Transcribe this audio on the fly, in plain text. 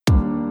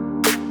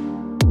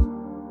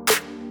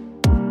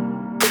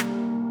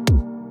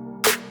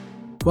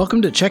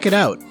Welcome to Check It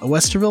Out, a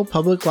Westerville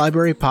Public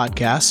Library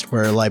podcast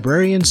where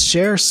librarians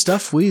share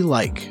stuff we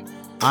like.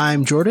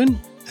 I'm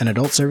Jordan, an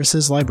Adult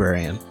Services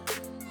librarian.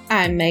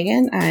 I'm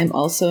Megan. I'm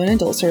also an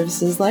Adult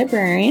Services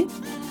librarian.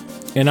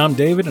 And I'm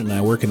David, and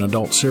I work in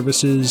Adult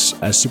Services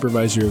as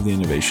supervisor of the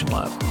Innovation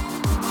Lab.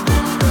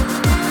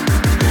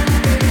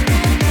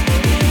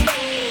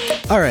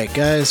 Alright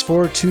guys,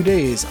 for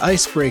today's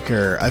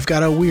icebreaker, I've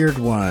got a weird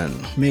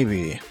one.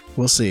 Maybe.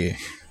 We'll see.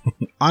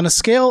 On a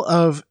scale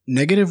of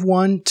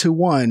 -1 to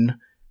 1,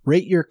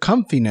 rate your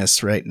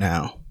comfiness right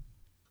now.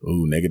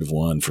 Ooh,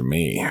 -1 for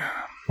me.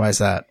 Why is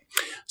that?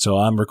 So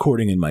I'm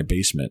recording in my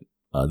basement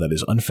that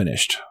is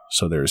unfinished.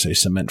 So there's a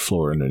cement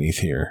floor underneath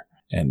here.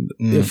 And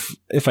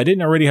if I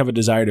didn't already have a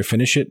desire to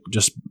finish it,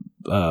 just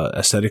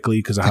aesthetically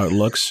because of how it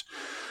looks,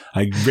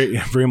 I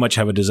very much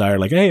have a desire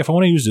like, hey, if I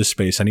want to use this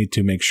space, I need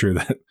to make sure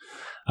that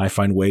I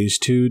find ways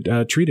to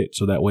treat it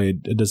so that way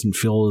it doesn't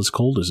feel as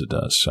cold as it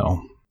does.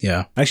 So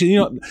yeah. Actually,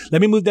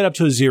 let me move that up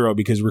to a 0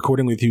 because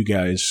recording with you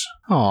guys,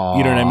 Aww.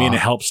 You know what I mean?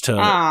 It helps to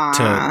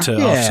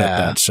offset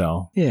that.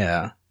 So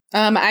yeah.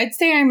 I'd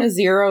say I'm a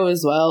 0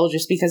 as well,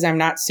 just because I'm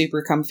not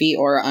super comfy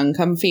or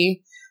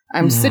uncomfy.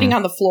 I'm sitting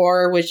on the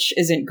floor, which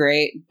isn't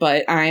great,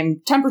 but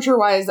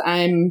temperature-wise,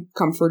 I'm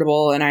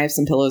comfortable, and I have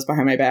some pillows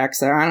behind my back,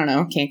 so I don't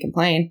know, can't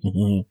complain.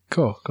 Mm-hmm.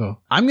 Cool.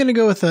 I'm going to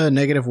go with a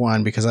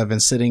 -1 because I've been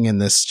sitting in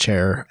this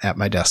chair at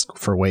my desk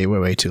for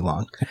way too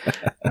long.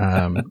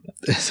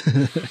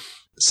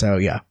 So,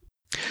 yeah.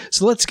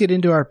 So let's get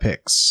into our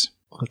picks.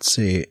 Let's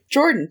see.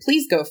 Jordan,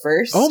 please go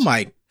first. Oh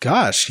my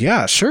gosh.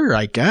 Yeah, sure.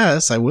 I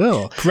guess I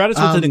will. Provide us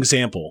with an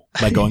example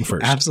by going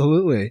first.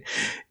 Absolutely.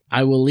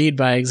 I will lead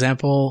by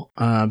example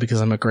because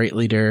I'm a great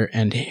leader.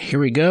 And here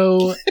we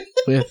go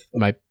with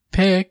my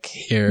pick.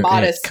 Here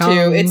Modest, it comes.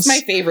 too. It's my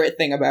favorite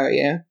thing about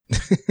you.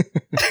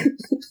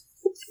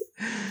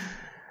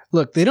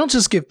 Look, they don't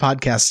just give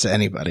podcasts to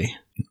anybody.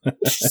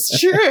 It's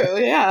true.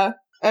 Yeah.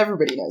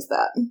 Everybody knows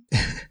that.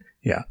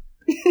 Yeah.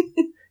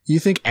 You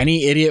think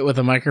any idiot with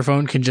a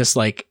microphone can just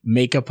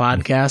make a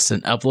podcast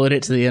and upload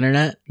it to the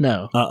internet?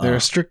 No. There are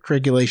strict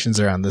regulations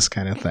around this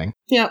kind of thing.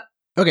 Yep.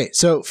 Okay,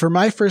 so for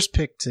my first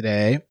pick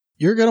today,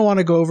 you're going to want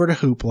to go over to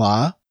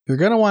Hoopla. You're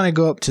going to want to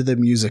go up to the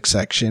music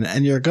section,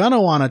 and you're going to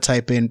want to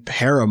type in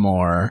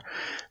Paramore,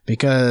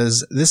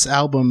 because this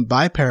album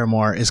by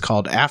Paramore is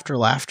called After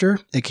Laughter.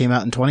 It came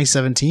out in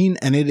 2017,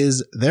 and it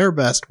is their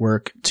best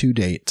work to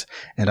date,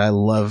 and I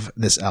love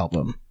this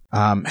album.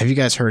 Have you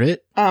guys heard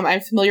it?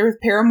 I'm familiar with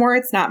Paramore.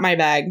 It's not my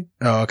bag.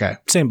 Oh, okay.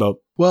 Same boat.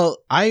 Well,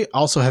 I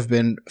also have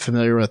been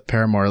familiar with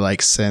Paramore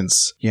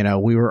since,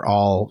 we were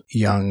all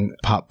young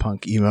pop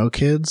punk emo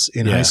kids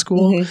in high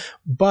school. Mm-hmm.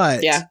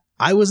 But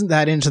I wasn't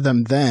that into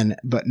them then.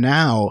 But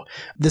now,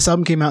 this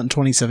album came out in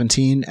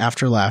 2017,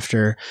 After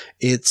Laughter.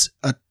 It's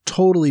a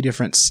totally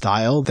different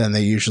style than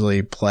they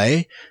usually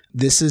play.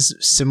 This is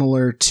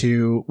similar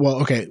to,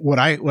 what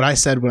I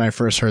said when I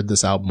first heard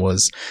this album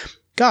was,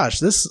 gosh,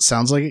 this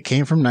sounds like it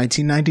came from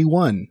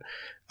 1991.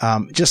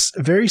 Just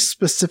very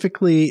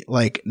specifically,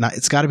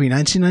 it's got to be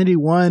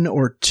 1991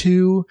 or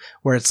 2,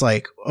 where it's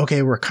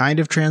okay, we're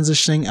kind of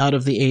transitioning out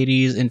of the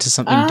 80s into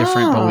something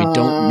different, but we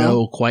don't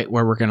know quite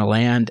where we're going to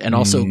land. And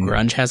also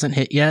grunge hasn't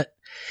hit yet.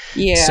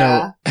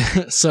 Yeah.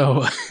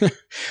 So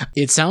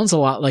it sounds a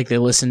lot like they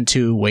listen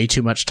to way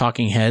too much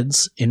Talking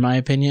Heads, in my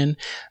opinion.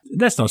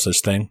 That's no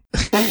such thing.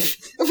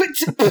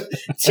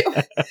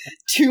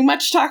 Too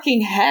much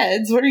Talking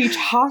Heads? What are you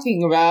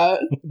talking about?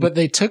 But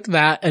they took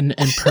that and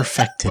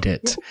perfected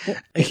it.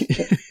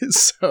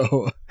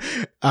 So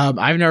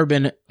I've never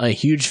been a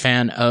huge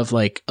fan of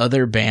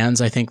other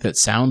bands, I think, that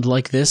sound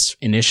like this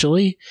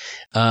initially.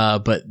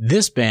 But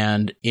this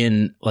band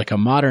in a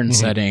modern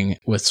setting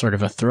with sort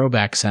of a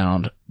throwback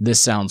sound,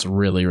 this sounds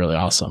really, really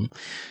awesome.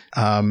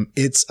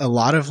 It's a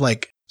lot of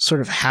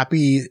sort of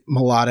happy,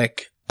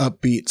 melodic,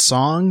 upbeat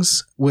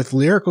songs with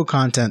lyrical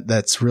content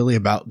that's really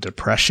about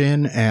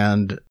depression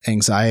and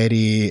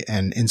anxiety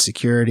and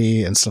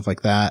insecurity and stuff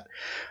like that.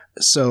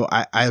 So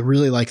I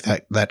really like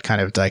that kind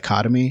of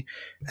dichotomy,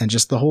 and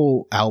just the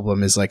whole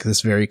album is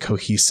this very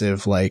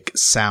cohesive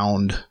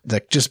sound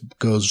that just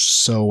goes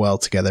so well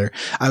together.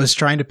 I was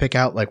trying to pick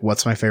out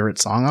what's my favorite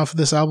song off of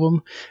this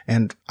album,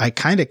 and I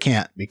kind of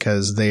can't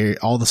because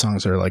all the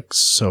songs are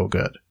so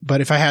good.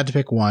 But if I had to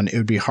pick one, it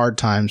would be Hard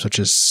Times, which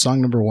is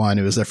song number 1.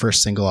 It was their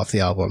first single off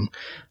the album,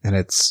 and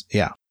it's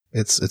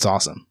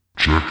awesome.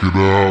 Check it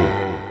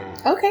out.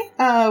 Okay,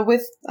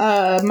 with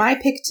my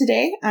pick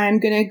today, I'm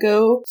gonna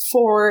go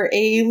for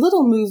a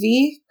little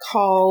movie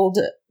called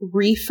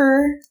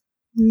Reefer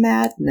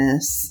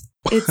Madness.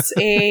 It's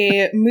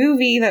a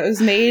movie that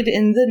was made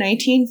in the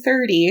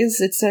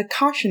 1930s. It's a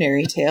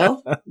cautionary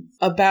tale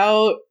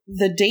about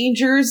the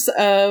dangers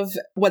of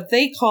what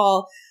they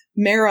call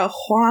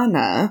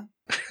marijuana.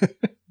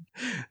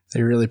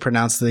 They really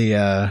pronounce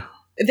the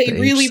They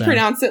really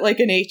pronounce it like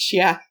an H.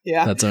 Yeah.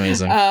 That's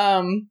amazing.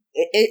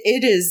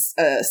 It is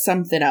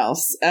something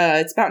else.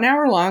 It's about an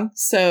hour long,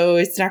 so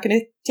it's not going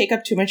to take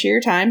up too much of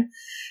your time.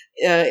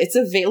 It's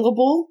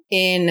available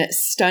in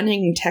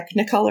stunning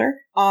Technicolor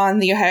on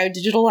the Ohio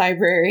Digital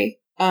Library.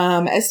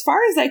 As far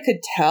as I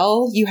could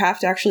tell, you have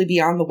to actually be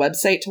on the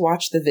website to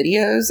watch the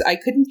videos. I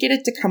couldn't get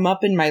it to come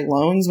up in my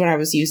loans when I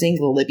was using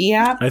the Libby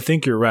app. I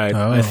think you're right.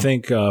 Oh. I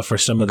think for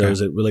some of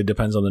those, it really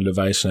depends on the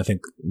device. And I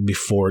think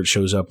before it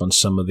shows up on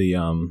some of the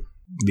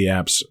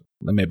apps,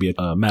 it may be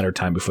a matter of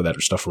time before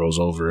that stuff rolls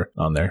over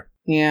on there.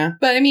 Yeah.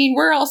 But I mean,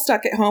 we're all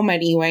stuck at home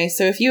anyway.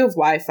 So if you have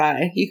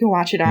Wi-Fi, you can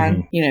watch it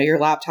on, your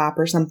laptop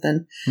or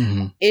something.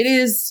 Mm-hmm. It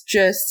is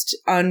just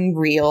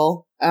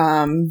unreal.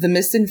 The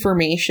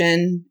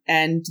misinformation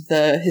and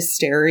the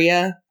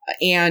hysteria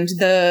and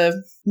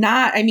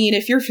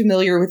if you're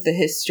familiar with the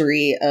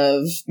history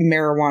of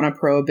marijuana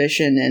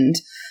prohibition and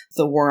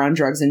the war on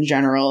drugs in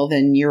general,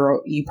 then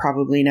you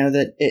probably know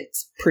that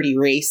it's pretty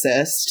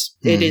racist.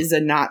 Mm. It is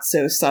a not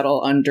so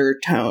subtle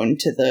undertone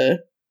to the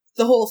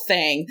whole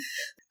thing.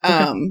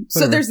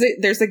 So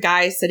there's a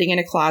guy sitting in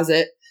a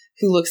closet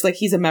who looks like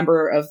he's a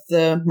member of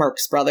the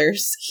Marx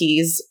Brothers.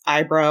 He's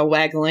eyebrow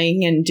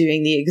waggling and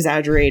doing the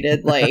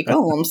exaggerated, like,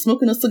 oh, I'm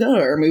smoking a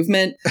cigar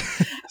movement.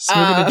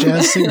 Smoking a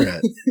jazz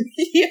cigarette.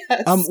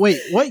 Yes.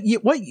 Wait,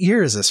 what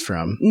year is this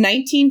from?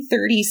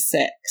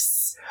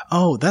 1936.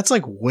 Oh, that's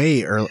like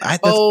way early.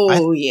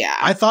 Yeah.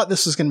 I thought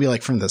this was going to be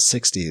like from the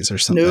 60s or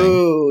something.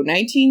 No,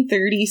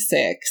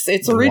 1936.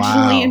 It's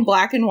originally in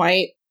black and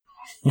white.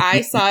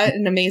 I saw it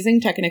in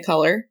amazing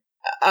Technicolor.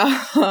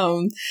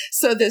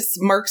 So this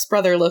Marx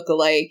Brother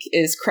lookalike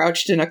is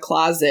crouched in a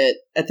closet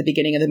at the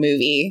beginning of the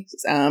movie,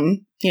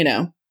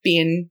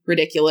 being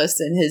ridiculous,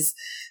 and his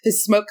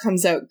smoke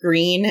comes out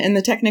green in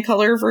the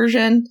Technicolor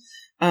version.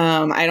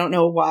 I don't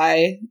know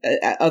why,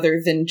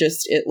 other than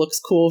just it looks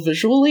cool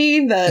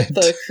visually, that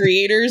the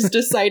creators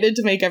decided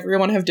to make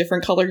everyone have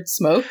different colored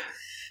smoke.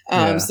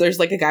 So there's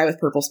like a guy with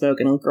purple smoke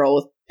and a girl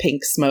with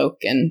pink smoke,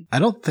 and I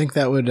don't think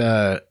that would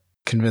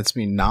convince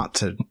me not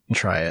to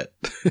try it.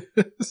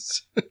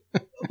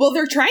 Well,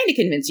 they're trying to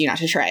convince you not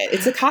to try it.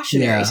 It's a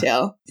cautionary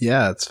tale.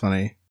 Yeah, it's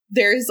funny.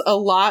 There's a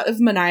lot of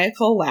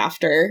maniacal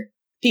laughter.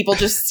 People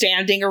just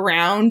standing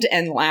around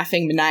and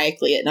laughing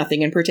maniacally at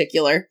nothing in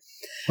particular.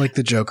 Like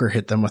the Joker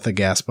hit them with a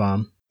gas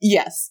bomb.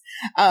 Yes.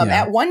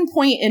 At one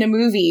point in a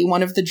movie,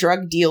 one of the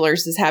drug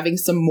dealers is having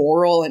some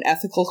moral and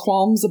ethical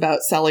qualms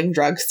about selling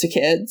drugs to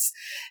kids.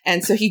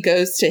 And so he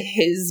goes to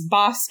his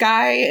boss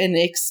guy and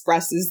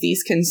expresses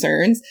these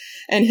concerns.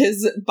 And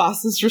his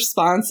boss's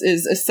response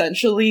is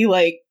essentially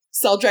like,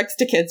 sell drugs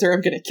to kids or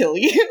I'm going to kill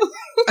you.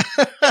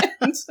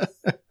 And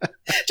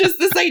just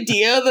this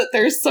idea that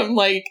there's some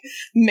like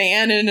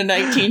man in a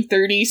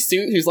 1930s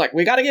suit who's like,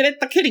 we got to get at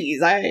the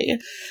kiddies.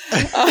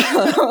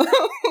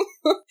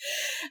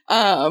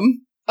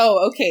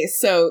 Okay.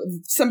 So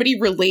somebody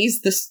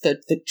relays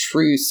the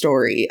true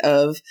story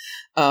of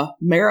a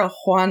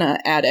marijuana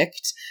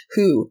addict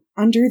who,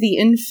 under the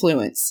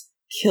influence,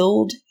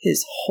 killed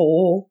his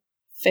whole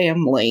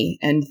family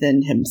and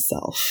then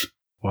himself.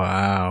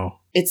 Wow.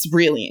 It's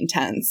really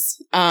intense.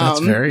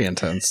 That's very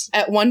intense.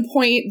 At one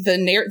point, the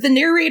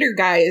narrator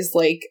guy is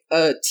like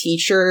a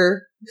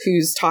teacher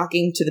who's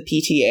talking to the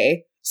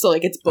PTA. So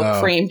like it's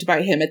book framed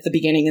by him at the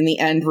beginning and the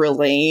end,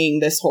 relaying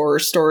this horror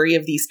story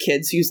of these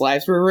kids whose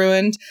lives were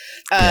ruined.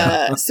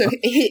 So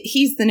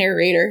he's the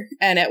narrator.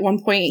 And at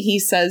one point he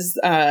says,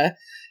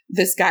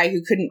 this guy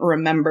who couldn't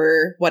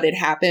remember what had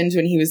happened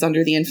when he was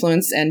under the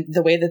influence. And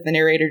the way that the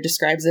narrator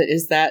describes it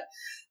is that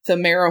the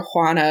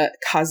marijuana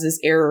causes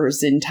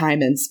errors in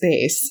time and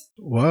space.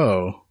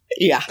 Whoa.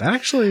 Yeah. That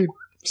actually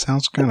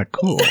sounds kind of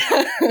cool.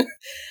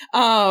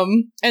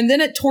 And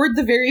then toward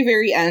the very,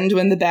 very end,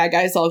 when the bad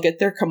guys all get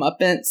their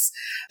comeuppance,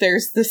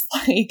 there's this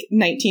like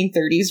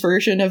 1930s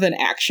version of an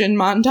action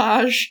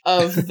montage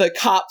of the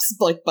cops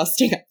like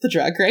busting up the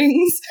drug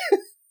rings.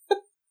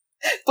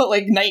 But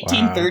like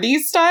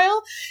 1930s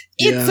style.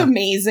 It's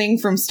amazing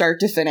from start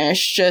to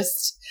finish.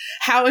 Just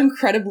how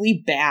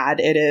incredibly bad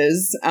it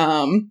is.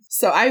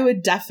 So I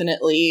would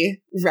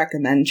definitely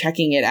recommend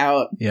checking it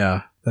out.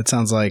 Yeah, that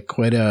sounds like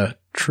quite a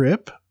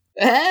trip.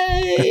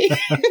 Hey!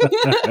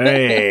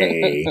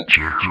 Hey!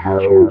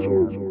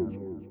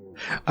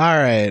 All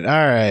right.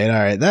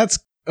 That's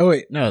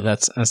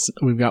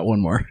we've got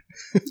one more.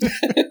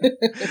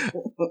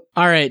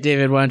 All right,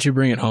 David, why don't you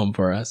bring it home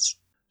for us?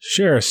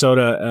 Sure. So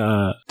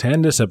to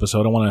end this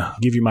episode, I want to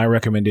give you my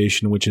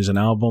recommendation, which is an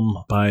album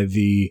by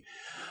the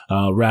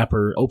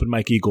rapper Open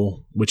Mike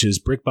Eagle, which is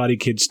Brick Body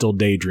Kid Still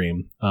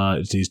Daydream.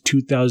 It's his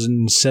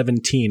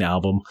 2017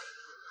 album,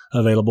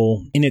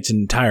 available in its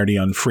entirety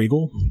on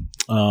Freegal,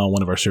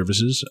 one of our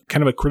services.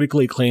 Kind of a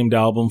critically acclaimed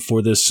album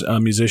for this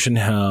musician.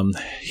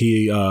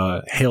 He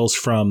hails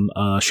from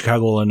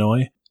Chicago,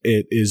 Illinois.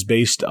 It is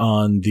based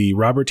on the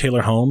Robert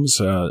Taylor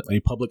Homes, a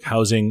public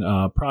housing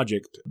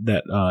project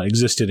that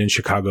existed in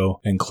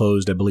Chicago and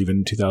closed, I believe,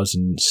 in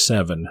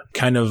 2007.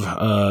 Kind of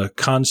a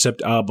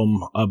concept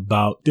album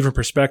about different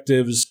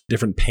perspectives,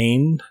 different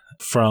pain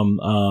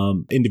from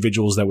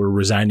individuals that were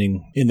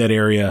residing in that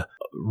area.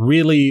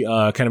 Really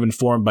kind of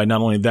informed by not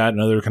only that and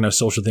other kind of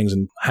social things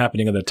and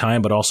happening at the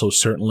time, but also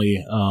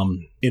certainly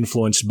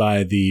influenced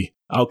by the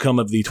outcome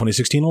of the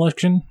 2016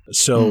 election.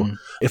 So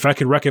if I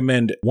could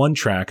recommend one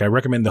track, I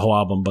recommend the whole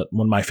album, but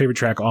my favorite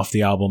track off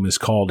the album is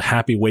called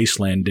Happy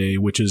Wasteland Day,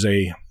 which is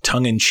a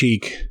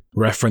tongue-in-cheek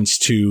reference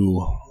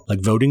to like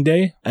voting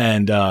day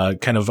and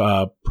kind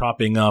of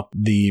propping up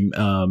the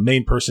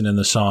main person in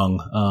the song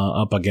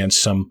up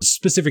against some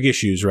specific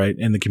issues, right,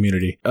 in the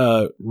community.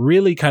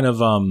 Really kind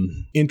of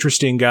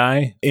interesting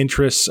guy,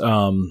 interests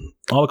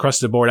all across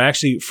the board. I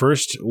actually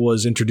first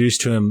was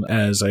introduced to him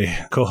as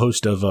a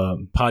co-host of a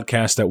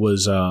podcast that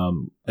was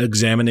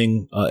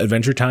examining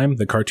Adventure Time,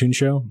 the cartoon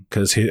show,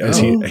 because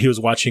he was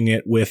watching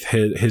it with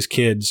his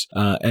kids,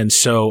 and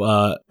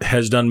so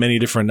has done many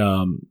different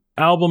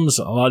albums,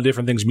 a lot of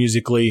different things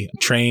musically,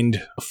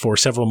 trained for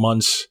several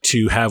months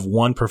to have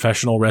one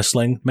professional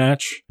wrestling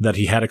match that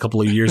he had a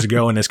couple of years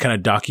ago and has kind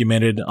of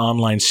documented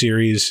online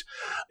series.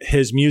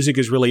 His music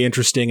is really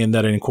interesting in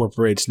that it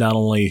incorporates not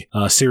only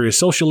serious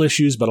social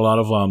issues, but a lot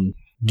of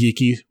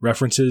geeky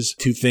references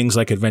to things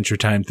like Adventure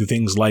Time, to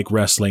things like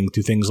wrestling,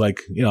 to things like,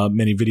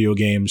 many video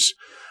games.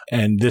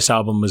 And this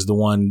album is the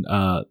one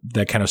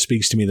that kind of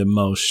speaks to me the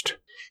most.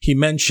 He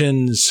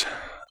mentions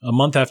a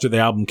month after the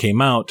album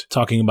came out,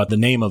 talking about the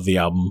name of the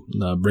album,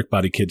 Brick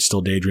Body Kids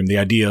Still Daydream, the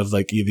idea of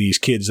like these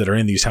kids that are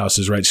in these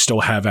houses, right, still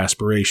have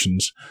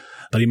aspirations.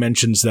 But he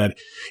mentions that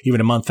even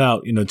a month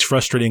out, it's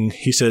frustrating.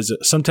 He says,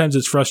 sometimes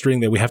it's frustrating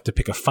that we have to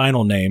pick a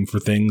final name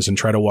for things and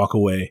try to walk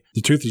away.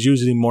 The truth is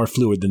usually more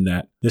fluid than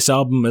that. This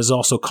album is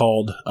also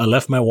called I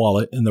Left My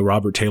Wallet in the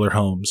Robert Taylor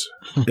Homes.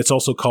 It's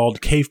also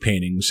called Cave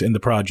Paintings in the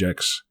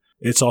Projects.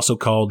 It's also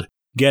called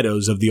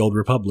Ghettos of the Old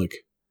Republic.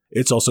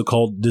 It's also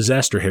called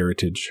Disaster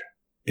Heritage.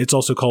 It's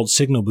also called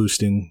Signal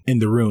Boosting in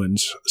the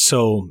Ruins.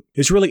 So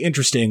it's really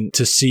interesting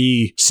to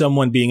see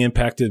someone being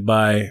impacted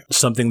by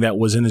something that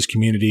was in his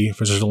community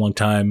for such a long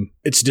time.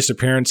 Its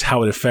disappearance,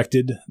 how it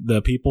affected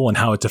the people and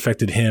how it's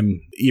affected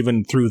him,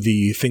 even through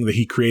the thing that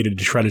he created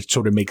to try to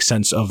sort of make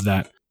sense of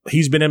that.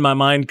 He's been in my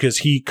mind because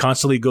he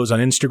constantly goes on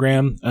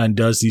Instagram and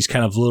does these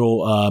kind of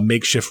little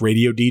makeshift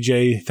radio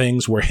DJ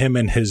things where him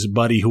and his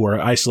buddy, who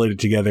are isolated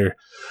together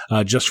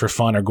just for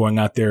fun, are going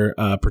out there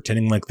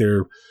pretending like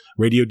they're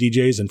radio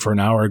DJs, and for an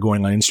hour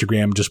going on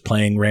Instagram just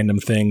playing random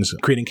things,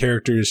 creating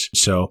characters.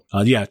 So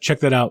check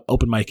that out.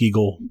 Open Mike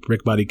Eagle,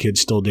 Brick Body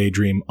Kids Still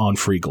Daydream on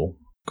Freegal.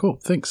 Cool,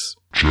 thanks.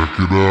 Check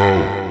it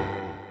out.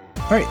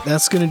 All right,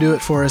 that's going to do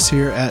it for us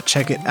here at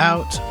Check It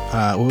Out.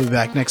 We'll be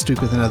back next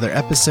week with another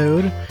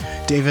episode.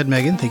 David,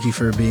 Megan, thank you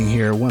for being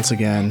here once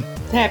again.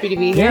 Happy to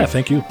be here. Yeah,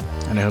 thank you.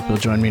 And I hope you'll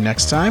join me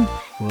next time.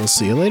 We'll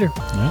see you later.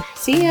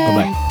 See ya.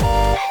 Bye-bye.